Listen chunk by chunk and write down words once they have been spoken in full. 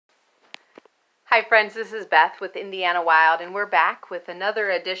Hi friends, this is Beth with Indiana Wild, and we're back with another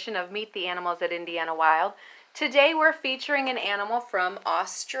edition of Meet the Animals at Indiana Wild. Today we're featuring an animal from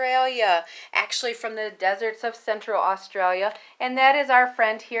Australia, actually from the deserts of Central Australia, and that is our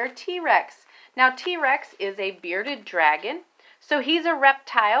friend here, T-Rex. Now T-Rex is a bearded dragon. So he's a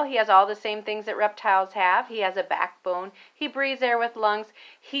reptile. He has all the same things that reptiles have. He has a backbone. He breathes air with lungs.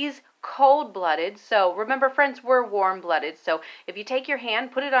 He's cold-blooded. So remember, friends, we're warm-blooded. So if you take your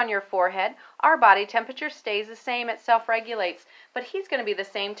hand, put it on your forehead, our body temperature stays the same. It self-regulates. But he's going to be the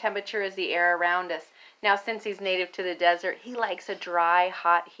same temperature as the air around us. Now, since he's native to the desert, he likes a dry,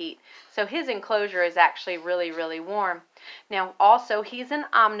 hot heat. So his enclosure is actually really, really warm. Now, also, he's an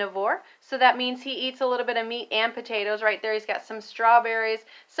omnivore. So that means he eats a little bit of meat and potatoes. Right there, he's got some strawberries,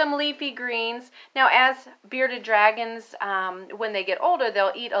 some leafy greens. Now, as bearded dragons, when they get older,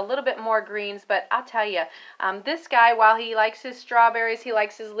 they'll eat a little bit more greens. But I'll tell you, this guy, while he likes his strawberries, he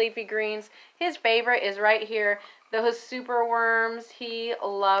likes his leafy greens, his favorite is right here. Those super worms, he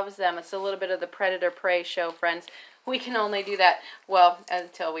loves them. It's a little bit of the predator-prey show, friends. We can only do that, well,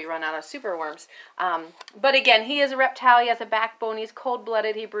 until we run out of super worms. But again, he is a reptile. He has a backbone. He's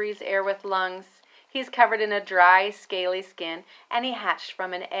cold-blooded. He breathes air with lungs. He's covered in a dry, scaly skin, and he hatched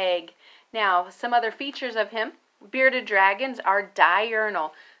from an egg. Now, some other features of him. Bearded dragons are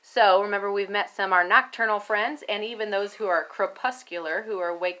diurnal. So, remember, we've met some our nocturnal friends, and even those who are crepuscular, who are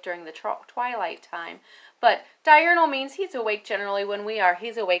awake during the twilight time. But diurnal means he's awake generally when we are.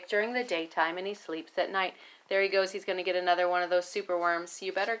 He's awake during the daytime, and he sleeps at night. There he goes. He's going to get another one of those super worms.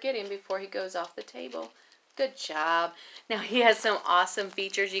 You better get him before he goes off the table. Good job. Now, he has some awesome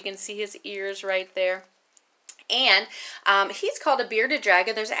features. You can see his ears right there. And he's called a bearded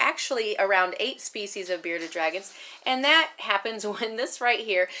dragon. There's actually around 8 species of bearded dragons. And that happens when this right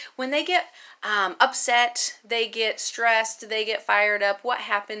here, when they get upset, they get stressed, they get fired up, what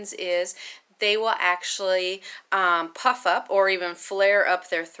happens is they will actually puff up or even flare up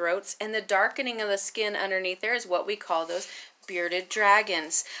their throats. And the darkening of the skin underneath there is what we call those bearded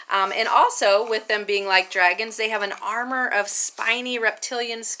dragons. And also, with them being like dragons, they have an armor of spiny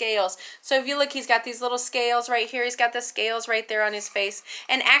reptilian scales. So if you look, he's got these little scales right here. He's got the scales right there on his face.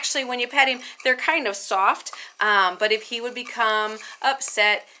 And actually, when you pet him, they're kind of soft. But if he would become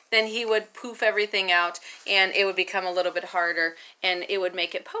upset, then he would poof everything out, and it would become a little bit harder, and it would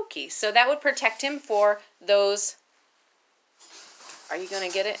make it pokey. So that would protect him for those. Are you going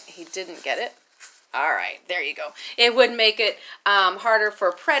to get it? He didn't get it. All right, there you go. It would make it harder for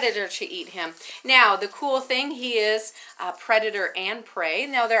a predator to eat him. Now, the cool thing, he is predator and prey.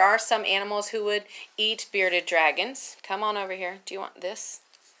 Now, there are some animals who would eat bearded dragons. Come on over here. Do you want this?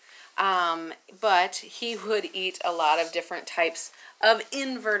 But he would eat a lot of different types of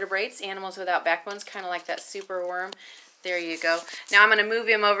invertebrates, animals without backbones, kind of like that super worm. There you go. Now, I'm going to move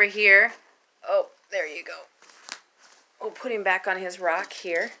him over here. Oh, there you go. We'll put him back on his rock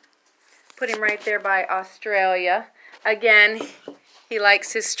here. Put him right there by Australia. Again, he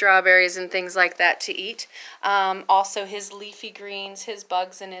likes his strawberries and things like that to eat. Also his leafy greens, his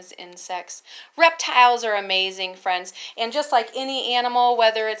bugs, and his insects. Reptiles are amazing, friends. And just like any animal,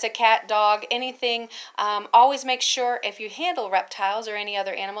 whether it's a cat, dog, anything, always make sure if you handle reptiles or any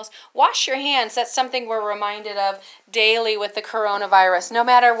other animals, wash your hands. That's something we're reminded of daily with the coronavirus. No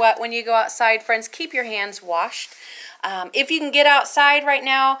matter what, when you go outside, friends, keep your hands washed. If you can get outside right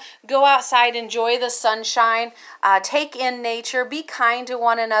now, go outside, enjoy the sunshine, take in nature, be kind to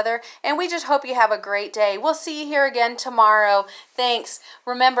one another, and we just hope you have a great day. We'll see you here again tomorrow. Thanks.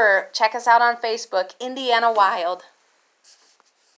 Remember, check us out on Facebook, Indiana Wild.